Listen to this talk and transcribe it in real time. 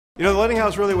You know, the Lighting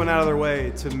House really went out of their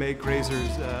way to make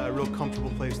Grazers a real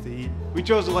comfortable place to eat. We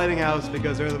chose the Lighting House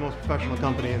because they're the most professional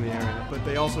company in the area, but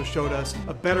they also showed us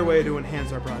a better way to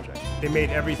enhance our project. They made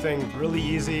everything really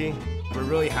easy. We're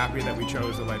really happy that we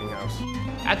chose the Lighting House.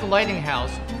 At the Lighting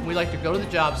House, we like to go to the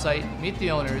job site, meet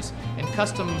the owners, and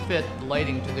custom fit the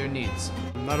lighting to their needs.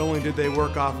 Not only did they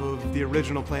work off of the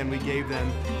original plan we gave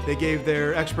them, they gave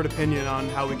their expert opinion on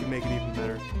how we can make it even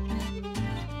better.